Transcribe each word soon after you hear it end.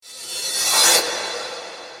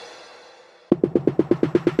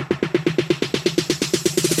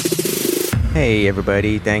Hey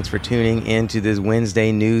everybody, thanks for tuning in to this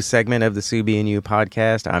Wednesday news segment of the S&Y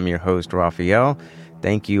podcast. I'm your host, Raphael.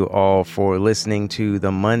 Thank you all for listening to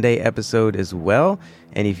the Monday episode as well.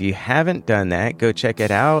 And if you haven't done that, go check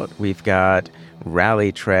it out. We've got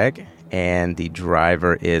Rally Trek, and the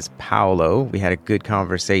driver is Paolo. We had a good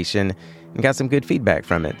conversation and got some good feedback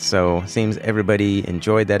from it. So it seems everybody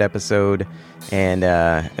enjoyed that episode, and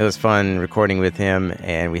it was fun recording with him,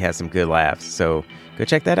 and we had some good laughs. So go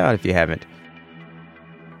check that out if you haven't.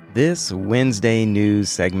 This Wednesday news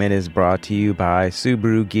segment is brought to you by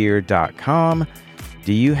SubaruGear.com.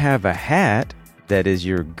 Do you have a hat that is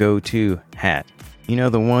your go-to hat? You know,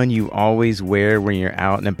 the one you always wear when you're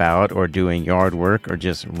out and about or doing yard work or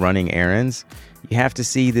just running errands? You have to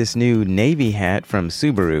see this new Navy hat from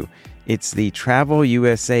Subaru. It's the Travel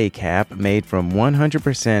USA cap made from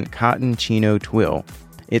 100% cotton chino twill.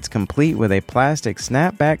 It's complete with a plastic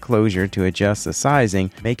snapback closure to adjust the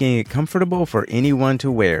sizing, making it comfortable for anyone to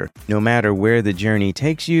wear. No matter where the journey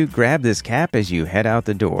takes you, grab this cap as you head out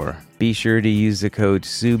the door. Be sure to use the code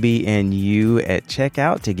SUBINU at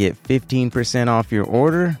checkout to get 15% off your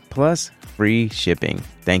order, plus free shipping.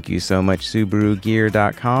 Thank you so much,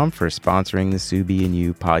 SubaruGear.com, for sponsoring the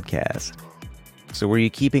S&Y podcast. So were you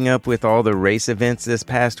keeping up with all the race events this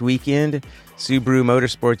past weekend? Subaru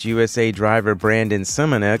Motorsports USA driver Brandon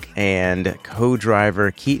Semenuk and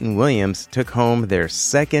co-driver Keaton Williams took home their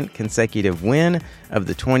second consecutive win of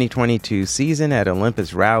the 2022 season at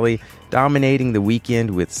Olympus Rally, dominating the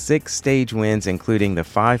weekend with 6 stage wins, including the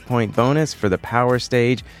 5-point bonus for the power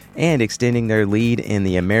stage and extending their lead in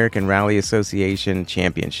the American Rally Association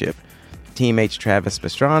Championship. Teammates Travis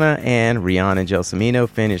Pastrana and Ryan Gelsomino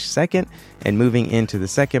finished second and moving into the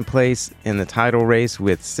second place in the title race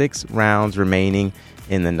with 6 rounds remaining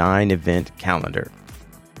in the 9-event calendar.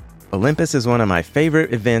 Olympus is one of my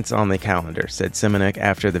favorite events on the calendar, said Semenuk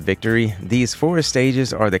after the victory. These 4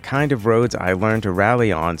 stages are the kind of roads I learned to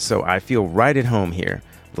rally on, so I feel right at home here.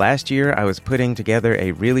 Last year, I was putting together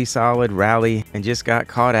a really solid rally and just got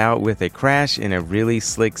caught out with a crash in a really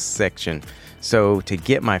slick section. So to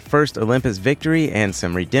get my first Olympus victory and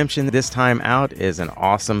some redemption this time out is an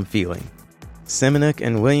awesome feeling. Semenuk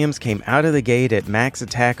and Williams came out of the gate at max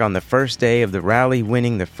attack on the first day of the rally,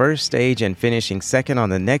 winning the first stage and finishing second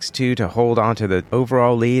on the next 2 to hold on to the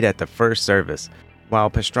overall lead at the first service. While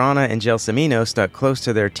Pastrana and Gelsomino stuck close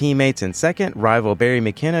to their teammates in second, rival Barry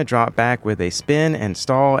McKenna dropped back with a spin and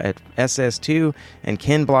stall at SS2, and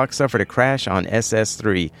Ken Block suffered a crash on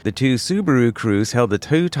SS3. The 2 Subaru crews held the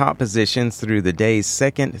 2 top positions through the day's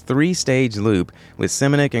second 3-stage loop, with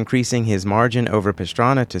Semenuk increasing his margin over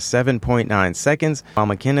Pastrana to 7.9 seconds, while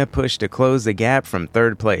McKenna pushed to close the gap from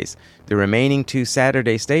third place. The remaining 2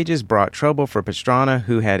 Saturday stages brought trouble for Pastrana,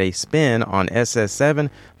 who had a spin on SS7,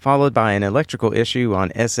 followed by an electrical issue on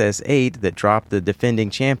SS8 that dropped the defending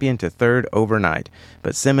champion to third overnight.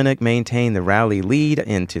 But Semenuk maintained the rally lead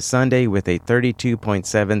into Sunday with a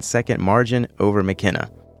 32.7 second margin over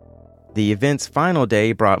McKenna. The event's final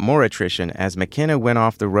day brought more attrition as McKenna went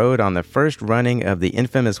off the road on the first running of the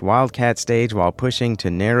infamous Wildcat stage while pushing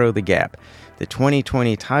to narrow the gap. The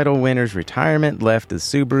 2020 title winner's retirement left the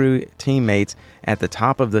Subaru teammates at the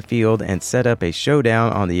top of the field and set up a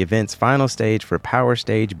showdown on the event's final stage for power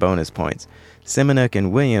stage bonus points. Semenuk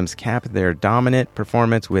and Williams capped their dominant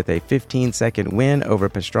performance with a 15-second win over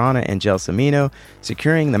Pastrana and Gelsomino,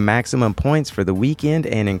 securing the maximum points for the weekend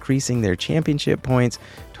and increasing their championship points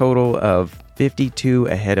total of 52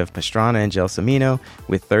 ahead of Pastrana and Gelsomino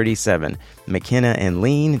with 37, McKenna and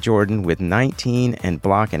Lean Jordan with 19, and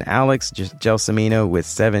Block and Alex Gelsomino with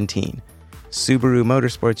 17. Subaru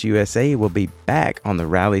Motorsports USA will be back on the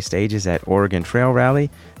rally stages at Oregon Trail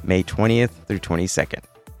Rally, May 20th through 22nd.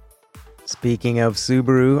 Speaking of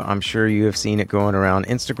Subaru, I'm sure you have seen it going around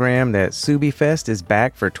Instagram that SubiFest is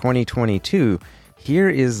back for 2022. Here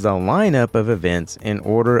is the lineup of events in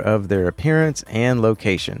order of their appearance and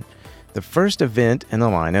location. The first event in the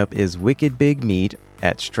lineup is Wicked Big Meet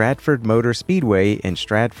at Stratford Motor Speedway in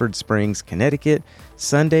Stratford Springs, Connecticut,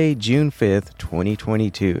 Sunday, June 5th,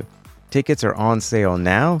 2022. Tickets are on sale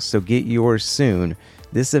now, so get yours soon.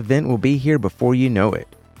 This event will be here before you know it.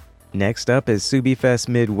 Next up is SubiFest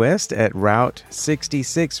Midwest at Route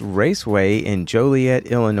 66 Raceway in Joliet,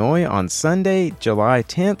 Illinois on Sunday, July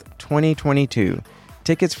 10th, 2022.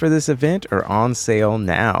 Tickets for this event are on sale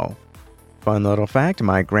now. Fun little fact,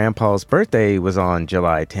 my grandpa's birthday was on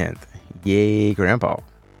July 10th. Yay, Grandpa.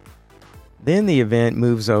 Then the event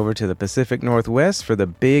moves over to the Pacific Northwest for the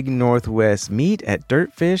Big Northwest Meet at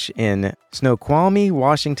Dirtfish in Snoqualmie,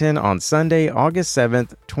 Washington on Sunday, August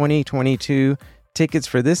 7th, 2022. Tickets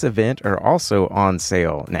for this event are also on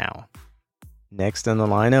sale now. Next on the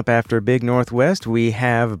lineup after Big Northwest, we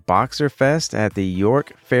have Boxer Fest at the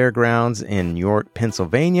York Fairgrounds in York,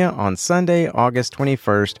 Pennsylvania on Sunday, August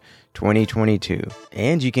 21st, 2022.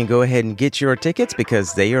 And you can go ahead and get your tickets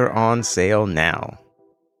because they are on sale now.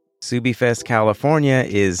 SubiFest California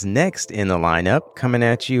is next in the lineup, coming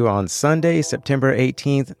at you on Sunday, September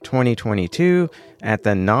 18th, 2022 at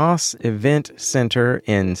the NOS Event Center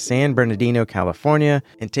in San Bernardino, California.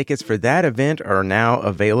 And tickets for that event are now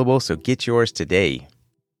available, so get yours today.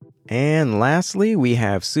 And lastly, we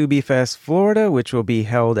have SubiFest Florida, which will be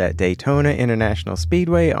held at Daytona International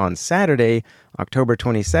Speedway on Saturday, October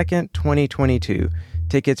 22nd, 2022.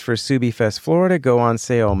 Tickets for SubiFest Florida go on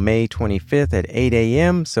sale May 25th at 8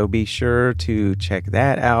 a.m., so be sure to check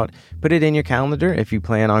that out. Put it in your calendar if you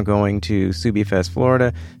plan on going to SubiFest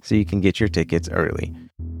Florida so you can get your tickets early.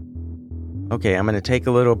 Okay, I'm going to take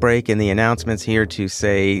a little break in the announcements here to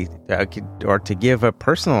say, or to give a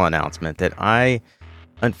personal announcement that I,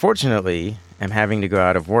 unfortunately, am having to go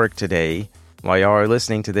out of work today. While y'all are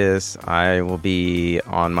listening to this, I will be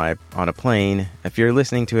on a plane. If you're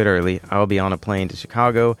listening to it early, I will be on a plane to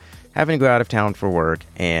Chicago, having to go out of town for work,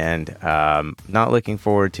 and not looking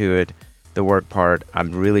forward to it. The work part,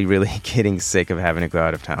 I'm really, really getting sick of having to go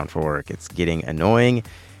out of town for work. It's getting annoying,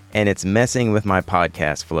 and it's messing with my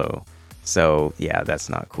podcast flow. So, yeah, that's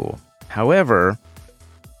not cool. However,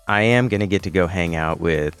 I am going to get to go hang out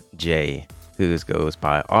with Jay, who goes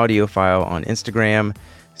by Audiophile on Instagram.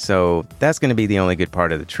 So that's going to be the only good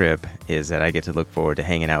part of the trip, is that I get to look forward to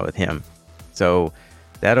hanging out with him. So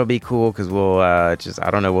that'll be cool because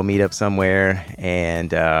we'll meet up somewhere,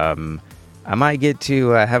 and I might get to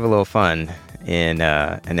have a little fun in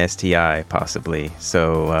an STI possibly.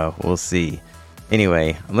 So we'll see.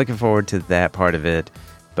 Anyway, I'm looking forward to that part of it,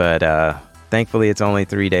 but thankfully it's only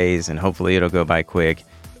 3 days, and hopefully it'll go by quick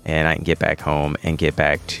and I can get back home and get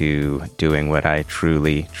back to doing what I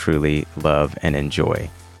truly, truly love and enjoy.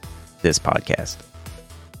 This podcast.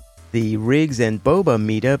 The Riggs and Boba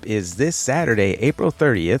meetup is this Saturday, April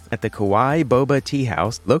 30th at the Kauai Boba Tea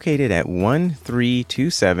House, located at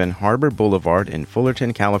 1327 Harbor Boulevard in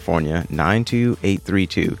Fullerton, California,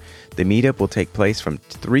 92832. The meetup will take place from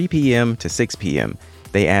 3 p.m. to 6 p.m.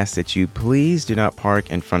 They ask that you please do not park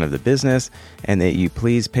in front of the business and that you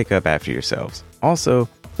please pick up after yourselves. Also,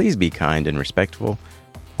 please be kind and respectful.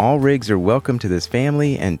 All Riggs are welcome to this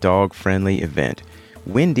family and dog-friendly event.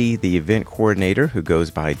 Wendy, the event coordinator, who goes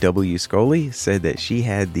by W. Scully, said that she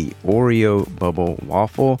had the Oreo bubble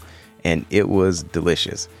waffle and it was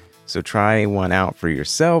delicious. So try one out for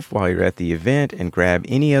yourself while you're at the event and grab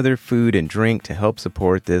any other food and drink to help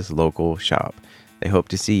support this local shop. They hope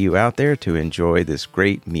to see you out there to enjoy this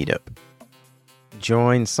great meetup.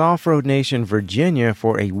 Join Soft Road Nation Virginia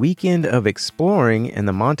for a weekend of exploring in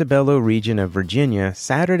the Montebello region of Virginia,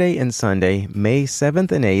 Saturday and Sunday, May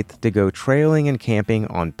 7th and 8th, to go trailing and camping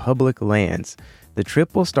on public lands. The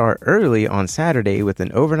trip will start early on Saturday with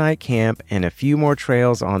an overnight camp and a few more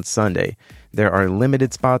trails on Sunday. There are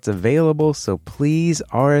limited spots available, so please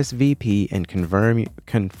RSVP and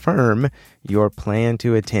confirm your plan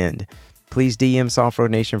to attend. Please DM Soft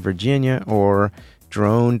Road Nation Virginia or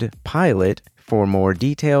Droned Pilot for more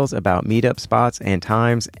details about meetup spots and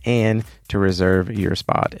times, and to reserve your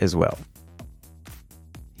spot as well.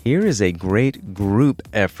 Here is a great group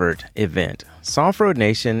effort event. Soft Road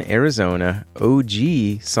Nation Arizona,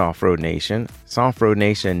 OG Soft Road Nation, Soft Road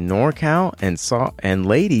Nation NorCal, and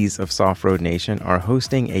Ladies of Soft Road Nation are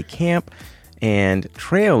hosting a camp and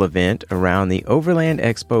trail event around the Overland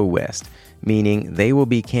Expo West, meaning they will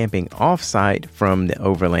be camping off-site from the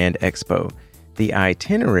Overland Expo. The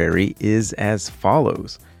itinerary is as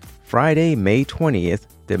follows. Friday, May 20th,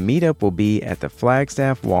 the meetup will be at the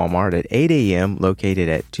Flagstaff Walmart at 8 a.m. located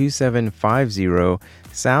at 2750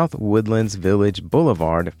 South Woodlands Village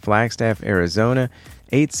Boulevard, Flagstaff, Arizona,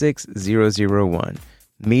 86001.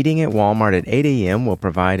 Meeting at Walmart at 8 a.m. will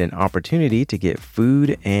provide an opportunity to get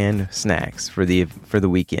food and snacks for the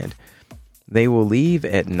weekend. They will leave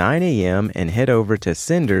at 9 a.m. and head over to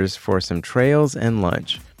Cinders for some trails and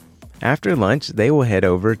lunch. After lunch, they will head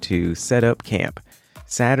over to Set Up Camp.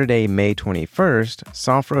 Saturday, May 21st,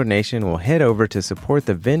 Soft Road Nation will head over to support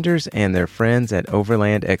the vendors and their friends at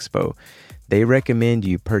Overland Expo. They recommend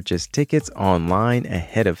you purchase tickets online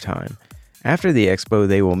ahead of time. After the expo,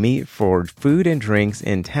 they will meet for food and drinks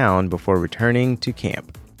in town before returning to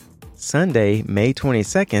camp. Sunday, May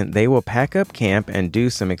 22nd, they will pack up camp and do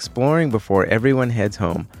some exploring before everyone heads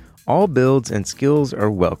home. All builds and skills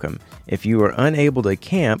are welcome. If you are unable to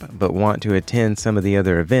camp but want to attend some of the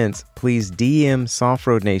other events, please DM Soft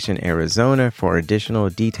Road Nation Arizona for additional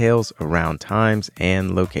details around times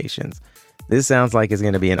and locations. This sounds like it's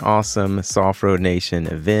going to be an awesome Soft Road Nation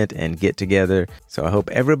event and get together. So I hope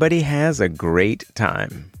everybody has a great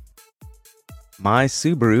time. My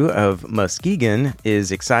Subaru of Muskegon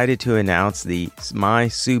is excited to announce the My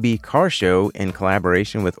Subi Car Show in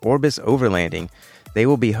collaboration with Orbis Overlanding. They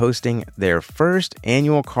will be hosting their first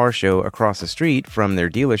annual car show across the street from their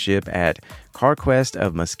dealership at CarQuest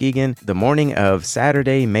of Muskegon the morning of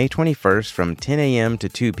Saturday, May 21st from 10 a.m. to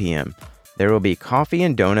 2 p.m. There will be coffee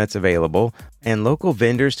and donuts available and local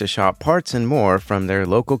vendors to shop parts and more from their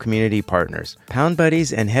local community partners. Pound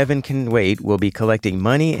Buddies and Heaven Can Wait will be collecting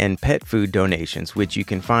money and pet food donations, which you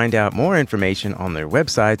can find out more information on their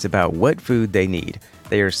websites about what food they need.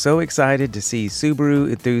 They are so excited to see Subaru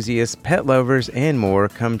enthusiasts, pet lovers, and more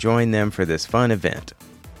come join them for this fun event.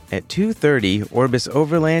 At 2:30, Orbis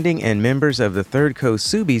Overlanding and members of the Third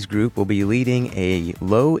Coast Subies group will be leading a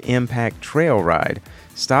low-impact trail ride.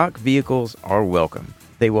 Stock vehicles are welcome.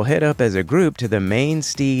 They will head up as a group to the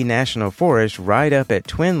Manistee National Forest, ride up at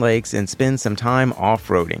Twin Lakes, and spend some time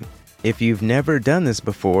off-roading. If you've never done this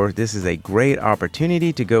before, this is a great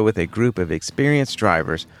opportunity to go with a group of experienced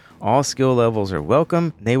drivers. All skill levels are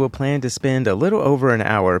welcome. They will plan to spend a little over an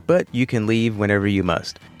hour, but you can leave whenever you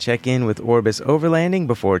must. Check in with Orbis Overlanding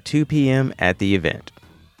before 2 p.m. at the event.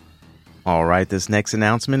 All right, this next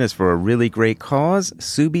announcement is for a really great cause.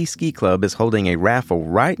 Subi Ski Club is holding a raffle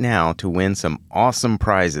right now to win some awesome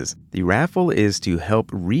prizes. The raffle is to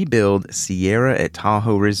help rebuild Sierra at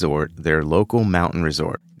Tahoe Resort, their local mountain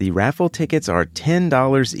resort. The raffle tickets are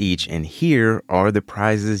 $10 each, and here are the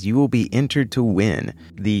prizes you will be entered to win.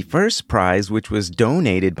 The first prize, which was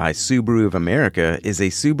donated by Subaru of America, is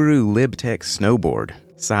a Subaru LibTech snowboard,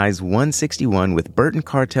 size 161 with Burton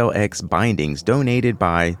Cartel X bindings, donated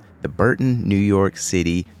by the Burton, New York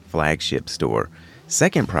City flagship store.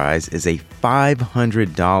 Second prize is a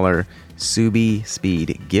 $500 Subi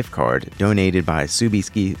Speed gift card donated by Subi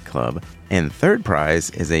Ski Club. And third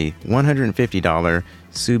prize is a $150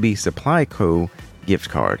 Subi Supply Co.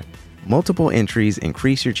 gift card. Multiple entries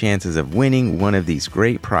increase your chances of winning one of these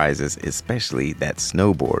great prizes, especially that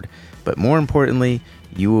snowboard. But more importantly,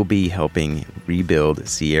 you will be helping rebuild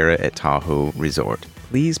Sierra at Tahoe Resort.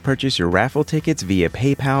 Please purchase your raffle tickets via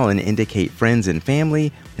PayPal and indicate friends and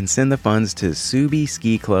family, and send the funds to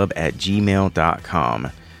subiskiclub@gmail.com.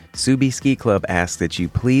 Subi Ski Club asks that you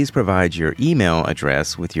please provide your email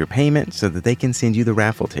address with your payment so that they can send you the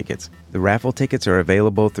raffle tickets. The raffle tickets are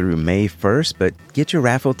available through May 1st, but get your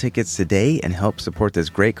raffle tickets today and help support this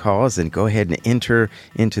great cause, and go ahead and enter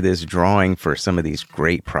into this drawing for some of these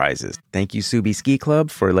great prizes. Thank you, Subi Ski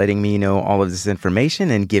Club, for letting me know all of this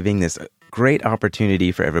information and giving this great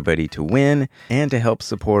opportunity for everybody to win and to help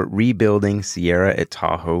support rebuilding Sierra at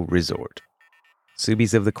Tahoe Resort.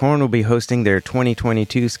 Subies of the Corn will be hosting their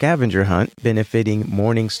 2022 scavenger hunt benefiting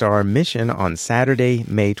Morningstar Mission on Saturday,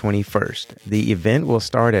 May 21st. The event will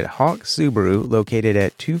start at Hawk Subaru, located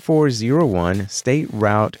at 2401 State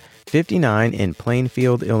Route 59 in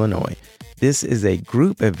Plainfield, Illinois. This is a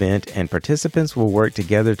group event, and participants will work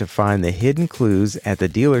together to find the hidden clues at the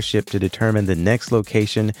dealership to determine the next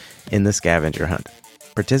location in the scavenger hunt.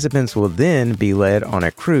 Participants will then be led on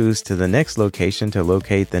a cruise to the next location to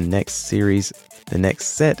locate the next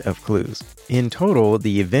set of clues. In total,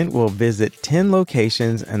 the event will visit 10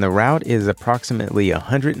 locations, and the route is approximately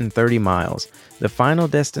 130 miles. The final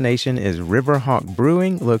destination is Riverhawk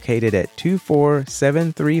Brewing, located at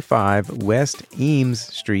 24735 West Eames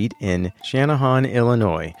Street in Channahon,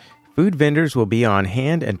 Illinois. Food vendors will be on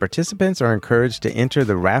hand, and participants are encouraged to enter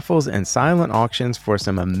the raffles and silent auctions for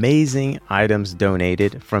some amazing items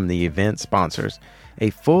donated from the event sponsors. A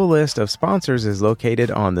full list of sponsors is located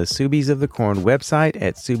on the Subies of the Corn website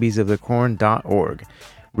at subiesofthecorn.org.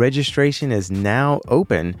 Registration is now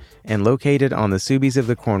open and located on the Subies of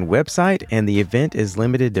the Corn website, and the event is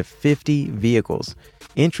limited to 50 vehicles.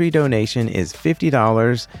 Entry donation is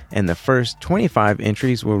 $50, and the first 25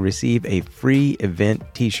 entries will receive a free event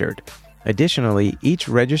t-shirt. Additionally, each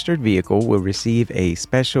registered vehicle will receive a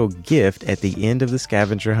special gift at the end of the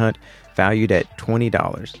scavenger hunt, valued at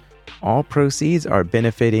 $20. All proceeds are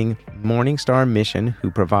benefiting Morningstar Mission, who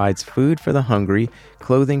provides food for the hungry,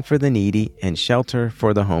 clothing for the needy, and shelter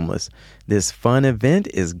for the homeless. This fun event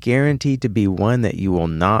is guaranteed to be one that you will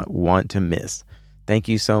not want to miss. Thank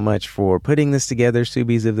you so much for putting this together,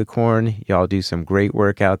 Subies of the Corn. Y'all do some great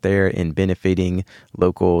work out there in benefiting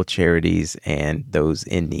local charities and those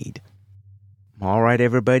in need. All right,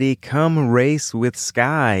 everybody, come race with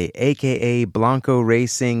Sky, aka Blanco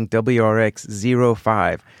Racing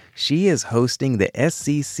WRX05. She is hosting the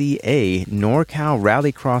SCCA NorCal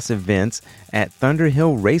Rallycross events at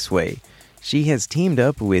Thunderhill Raceway. she has teamed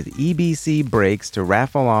up with EBC Brakes to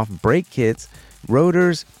raffle off brake kits,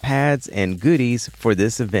 rotors, pads, and goodies for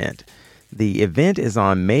this event. The event is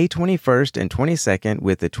on May 21st and 22nd,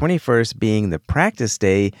 with the 21st being the practice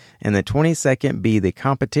day and the 22nd be the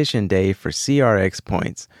competition day for CRX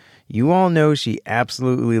points. You all know she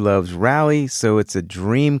absolutely loves rally, so it's a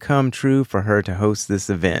dream come true for her to host this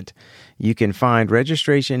event. You can find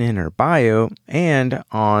registration in her bio and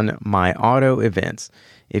on My Auto Events.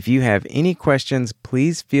 If you have any questions,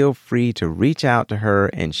 please feel free to reach out to her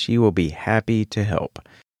and she will be happy to help.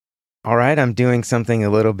 All right, I'm doing something a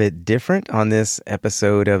little bit different on this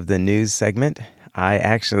episode of the news segment. I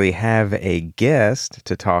actually have a guest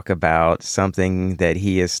to talk about something that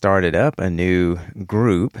he has started up, a new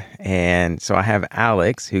group. And so I have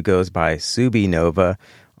Alex, who goes by Subi Nova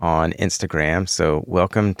on Instagram. So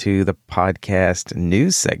welcome to the podcast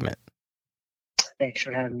news segment. Thanks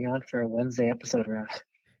for having me on for a Wednesday episode, Ralph.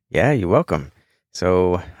 Yeah, you're welcome.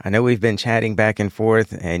 So I know we've been chatting back and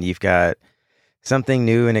forth, and you've got something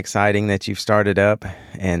new and exciting that you've started up.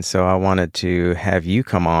 And so I wanted to have you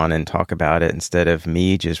come on and talk about it instead of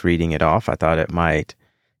me just reading it off. I thought it might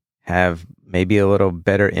have maybe a little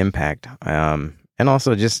better impact, and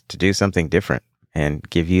also just to do something different and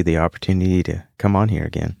give you the opportunity to come on here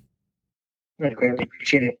again. I greatly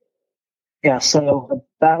appreciate it. Yeah, so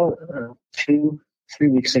about 2-3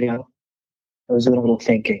 weeks ago, I was doing a little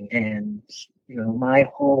thinking, and my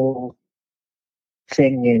whole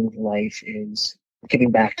thing in life is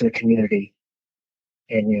giving back to the community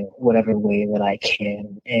in whatever way that I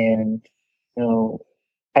can. And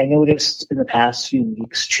I noticed in the past few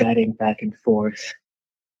weeks, chatting back and forth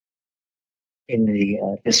in the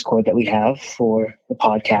Discord that we have for the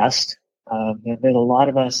podcast, there's a lot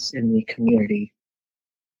of us in the community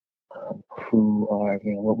who are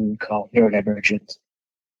what we would call neurodivergent.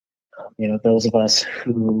 Those of us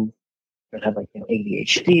who have like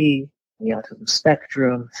ADHD, the autism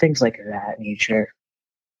spectrum, things like that nature.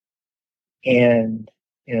 And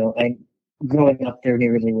and growing up, there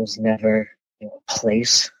really was never a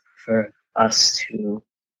place for us to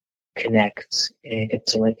connect and get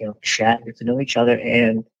to chat, get to know each other.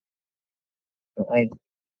 And I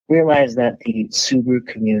realized that the Subaru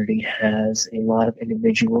community has a lot of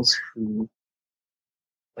individuals who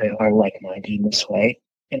are like-minded in this way,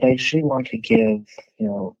 and I just really want to give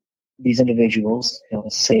these individuals a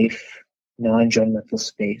safe, non-judgmental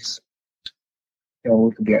space.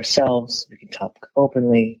 We can be ourselves. We can talk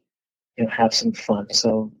openly. Have some fun.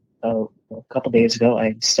 So a couple days ago,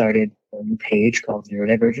 I started a new page called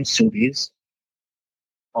Neurodivergent Subies,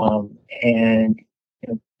 and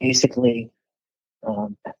basically,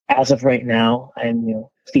 as of right now, I'm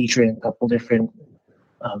featuring a couple different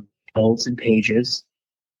posts and pages,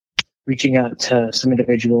 reaching out to some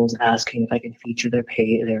individuals, asking if I can feature their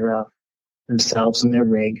themselves and their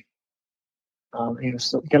rig.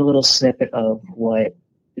 So get a little snippet of what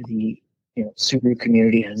the Subaru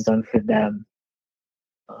community has done for them,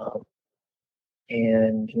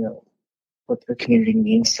 and what the community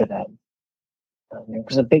means to them.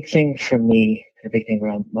 Because a big thing for me, a big thing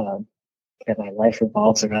around that my life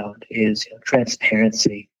revolves around is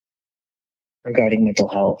transparency regarding mental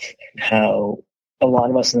health, and how a lot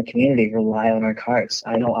of us in the community rely on our cars.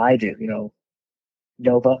 I know I do.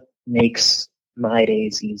 Nova makes my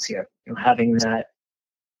days easier. Having that,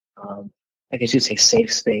 I guess you'd say,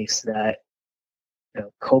 safe space, that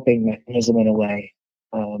coping mechanism in a way,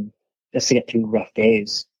 just to get through rough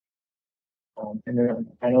days. And then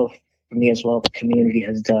I know for me as well, the community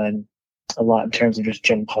has done a lot in terms of just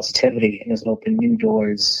general positivity, and has opened new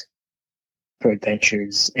doors for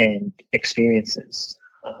adventures and experiences.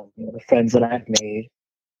 The friends that I've made,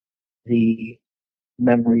 the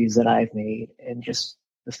memories that I've made, and just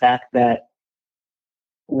the fact that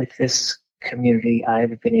with this community,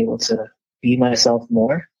 I've been able to be myself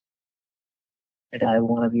more, and I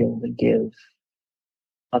want to be able to give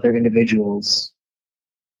other individuals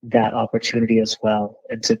that opportunity as well,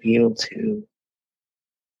 and to be able to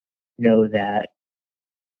know that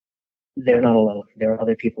they're not alone. There are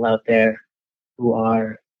other people out there who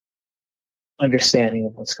are understanding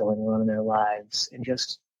of what's going on in their lives, and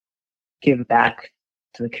just give back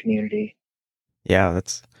to the community. Yeah,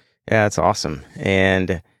 that's awesome.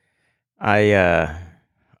 And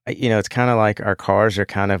it's kind of like our cars are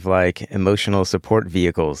kind of like emotional support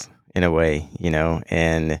vehicles in a way,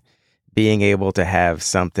 and being able to have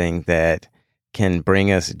something that can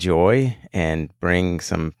bring us joy and bring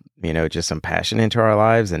some, just some passion into our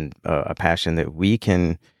lives, and a passion that we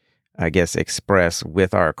can, I guess, express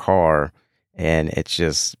with our car. And it's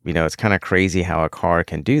just, it's kind of crazy how a car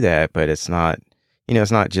can do that, but it's not,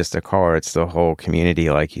 it's not just a car, it's the whole community,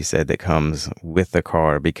 like you said, that comes with the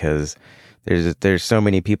car, because there's so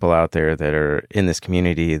many people out there that are in this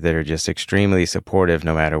community that are just extremely supportive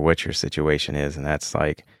no matter what your situation is. And that's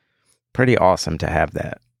like pretty awesome to have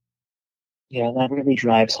that. Yeah, and that really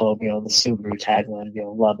drives home, the Subaru tagline,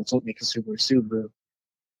 love is what makes a Subaru Subaru.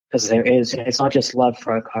 Because it's not just love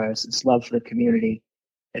for our cars, it's love for the community,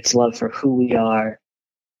 it's love for who we are,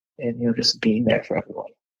 and, just being there for everyone.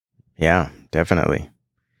 Yeah, definitely.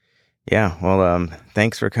 Yeah, well,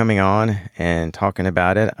 thanks for coming on and talking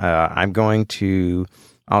about it.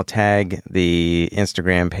 I'll tag the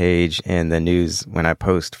Instagram page in the news when I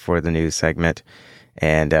post for the news segment.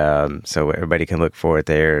 And so everybody can look for it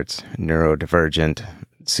there. It's Neurodivergent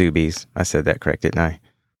Subies. I said that correct, didn't I?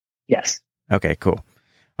 Yes. Okay, cool.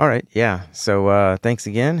 All right. Yeah. So thanks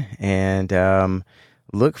again. And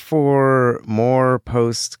look for more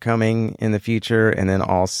posts coming in the future. And then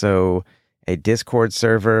also a Discord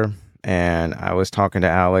server. And I was talking to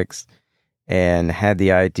Alex and had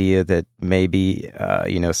the idea that maybe,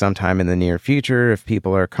 sometime in the near future, if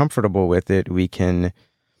people are comfortable with it, we can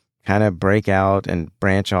kind of break out and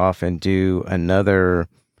branch off and do another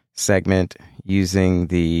segment using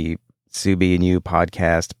the Subi and You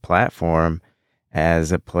podcast platform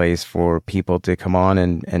as a place for people to come on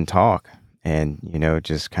and talk and,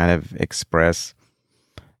 just kind of express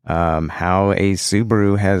how a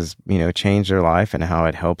Subaru has, changed their life and how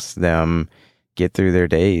it helps them get through their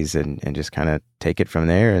days and just kind of take it from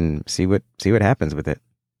there and see what happens with it.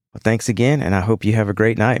 Well, thanks again. And I hope you have a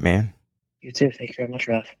great night, man. You too. Thank you very much,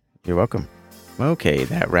 Ralph. You're welcome. Okay,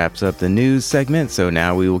 that wraps up the news segment. So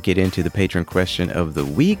now we will get into the patron question of the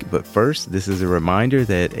week. But first, this is a reminder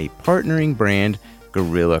that a partnering brand,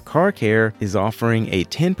 Gorilla Car Care, is offering a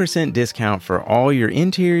 10% discount for all your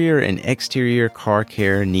interior and exterior car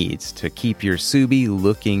care needs to keep your Subi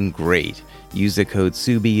looking great. Use the code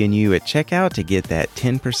SUBIANDYOU at checkout to get that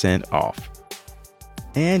 10% off.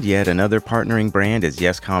 And yet another partnering brand is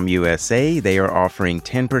Yescom USA. They are offering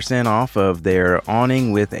 10% off of their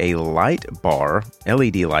awning with a light bar,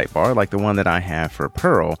 LED light bar, like the one that I have for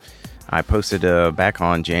Pearl. I posted back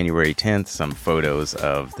on January 10th some photos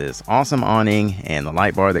of this awesome awning and the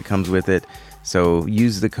light bar that comes with it. So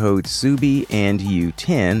use the code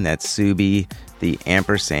SUBIANDYOU10, that's Subi, the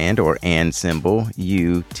ampersand or and symbol,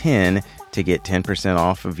 U10, to get 10%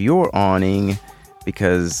 off of your awning,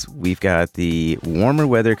 because we've got the warmer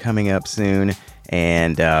weather coming up soon,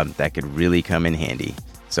 and that could really come in handy.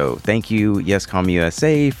 So thank you, Yescom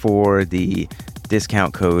USA, for the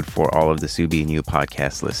discount code for all of the Subi and You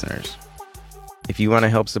podcast listeners. If you want to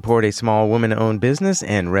help support a small woman-owned business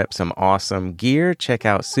and rep some awesome gear, check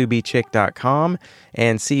out SubiChick.com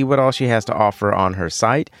and see what all she has to offer on her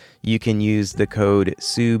site. You can use the code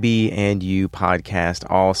SubiAndYouPodcast,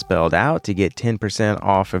 all spelled out, to get 10%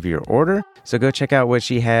 off of your order. So go check out what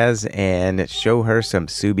she has and show her some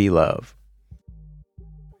Subi love.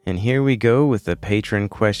 And here we go with the patron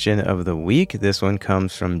question of the week. This one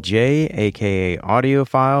comes from Jay, aka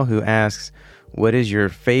Audiophile, who asks, what is your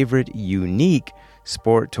favorite unique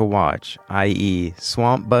sport to watch, i.e.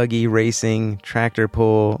 swamp buggy racing, tractor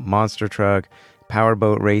pull, monster truck,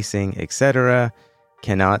 powerboat racing, etc.?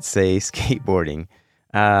 Cannot say skateboarding.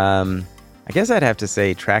 I guess I'd have to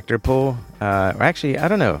say tractor pull. Or actually, I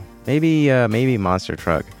don't know. Maybe monster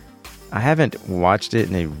truck. I haven't watched it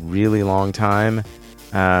in a really long time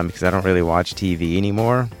because I don't really watch TV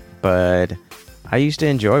anymore. But I used to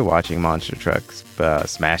enjoy watching monster trucks,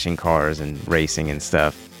 smashing cars and racing and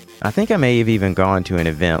stuff. I think I may have even gone to an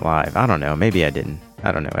event live. I don't know. Maybe I didn't.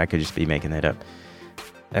 I don't know. I could just be making that up.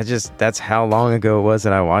 That's how long ago it was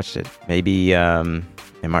that I watched it. Maybe in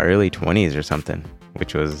my early 20s or something,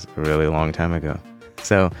 which was a really long time ago.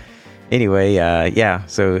 So anyway,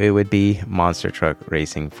 so it would be monster truck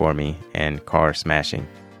racing for me and car smashing.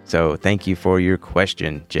 So thank you for your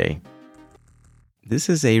question, Jay. This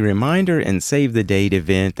is a reminder and save the date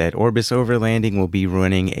event that Orbis Overlanding will be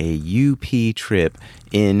running a UP trip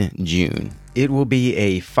in June. It will be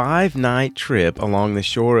a 5-night trip along the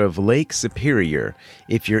shore of Lake Superior.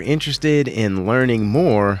 If you're interested in learning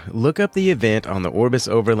more, look up the event on the Orbis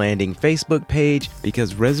Overlanding Facebook page,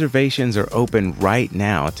 because reservations are open right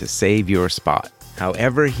now to save your spot.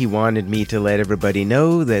 However, he wanted me to let everybody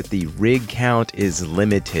know that the rig count is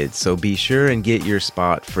limited, so be sure and get your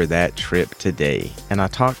spot for that trip today. And I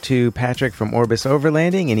talked to Patrick from Orbis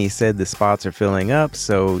Overlanding, and he said the spots are filling up,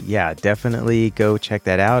 so yeah, definitely go check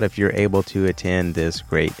that out if you're able to attend this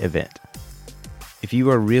great event. If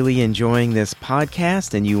you are really enjoying this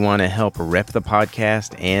podcast and you want to help rep the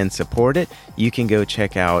podcast and support it, you can go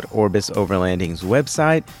check out Orbis Overlanding's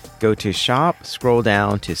website. Go to shop, scroll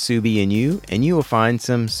down to Subi and you will find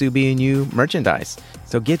some Subi and You merchandise.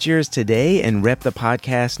 So get yours today and rep the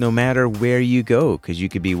podcast no matter where you go, because you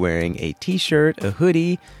could be wearing a t-shirt, a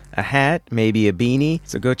hoodie, a hat, maybe a beanie.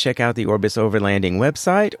 So go check out the Orbis Overlanding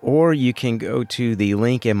website, or you can go to the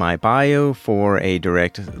link in my bio for a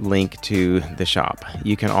direct link to the shop.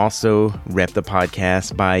 You can also rep the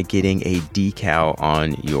podcast by getting a decal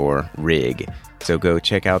on your rig. So go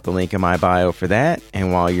check out the link in my bio for that.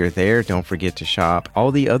 And while you're there, don't forget to shop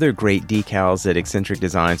all the other great decals that Eccentric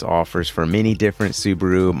Designs offers for many different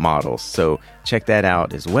Subaru models. So check that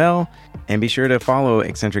out as well. And be sure to follow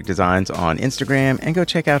Eccentric Designs on Instagram and go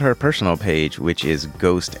check out her personal page, which is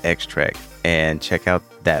Ghost X Trek, and check out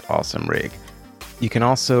that awesome rig. You can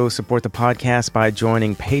also support the podcast by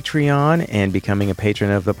joining Patreon and becoming a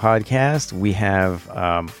patron of the podcast. We have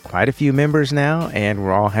quite a few members now, and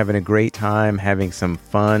we're all having a great time having some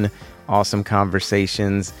fun, awesome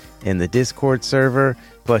conversations in the Discord server.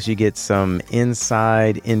 Plus, you get some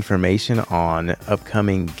inside information on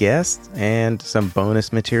upcoming guests and some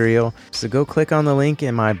bonus material. So go click on the link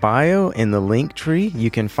in my bio in the link tree.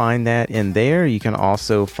 You can find that in there. You can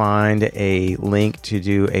also find a link to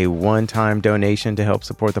do a one-time donation to help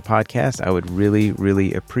support the podcast. I would really,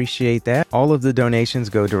 really appreciate that. All of the donations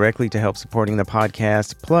go directly to help supporting the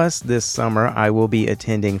podcast. Plus, this summer, I will be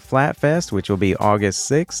attending Flatfest, which will be August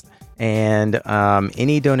 6th. And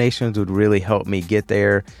any donations would really help me get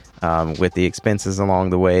there with the expenses along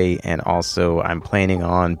the way. And also, I'm planning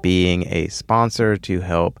on being a sponsor to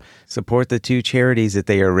help support the two charities that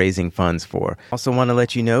they are raising funds for. Also want to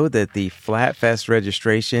let you know that the Flatfest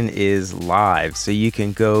registration is live. So you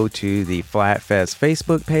can go to the Flatfest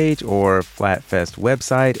Facebook page or Flatfest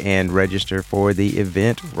website and register for the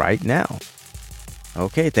event right now.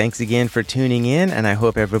 Okay, thanks again for tuning in, and I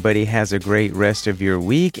hope everybody has a great rest of your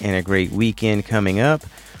week and a great weekend coming up.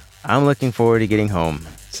 I'm looking forward to getting home.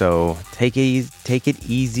 So take it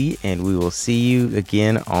easy, and we will see you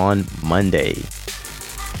again on Monday.